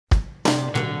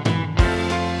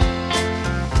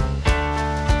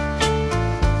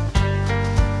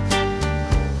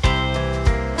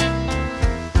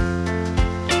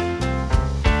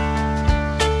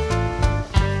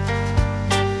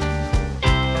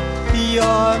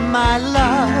You're my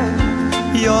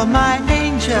love, you're my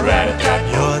angel,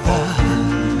 you're the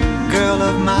girl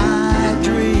of my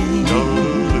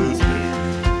dreams.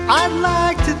 I'd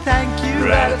like to thank you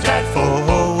for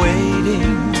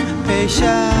waiting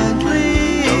patiently.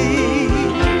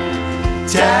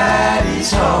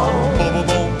 Daddy's home,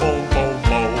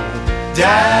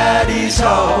 Daddy's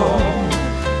home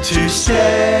to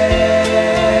stay.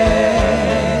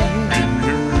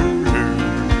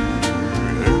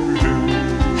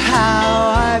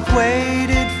 How I've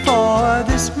waited for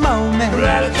this moment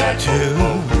to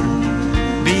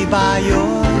be by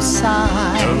your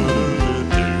side.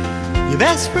 Your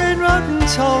best friend wrote and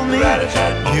told me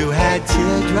you had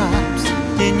teardrops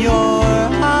in your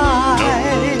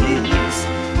eyes.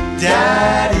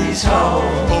 Daddy's home,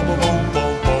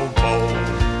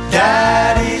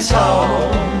 Daddy's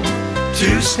home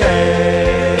to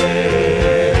stay.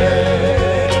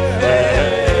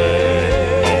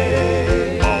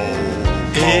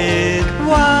 It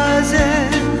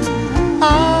wasn't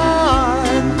on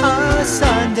a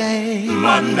Sunday,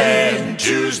 Monday and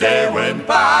Tuesday went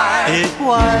by. it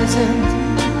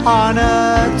wasn't on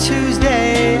a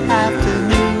Tuesday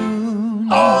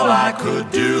afternoon. All I could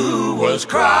do was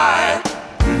cry.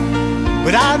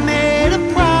 But I made a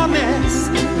promise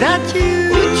that you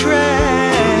treasure.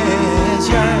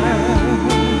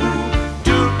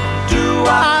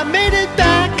 I made it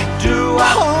back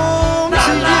home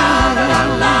to you.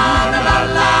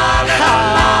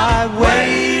 I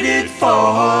waited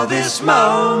for this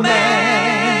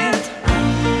moment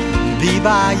to be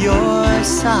by your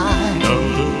side.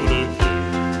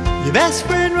 Your best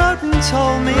friend wrote and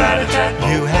told me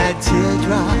you had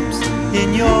teardrops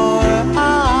in your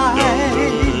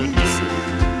eyes.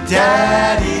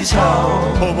 Daddy's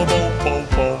home,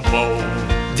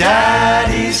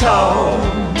 Daddy's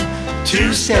home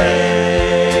to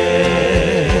stay.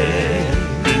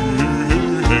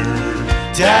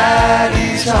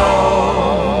 Daddy's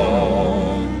home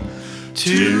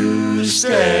to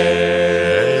stay.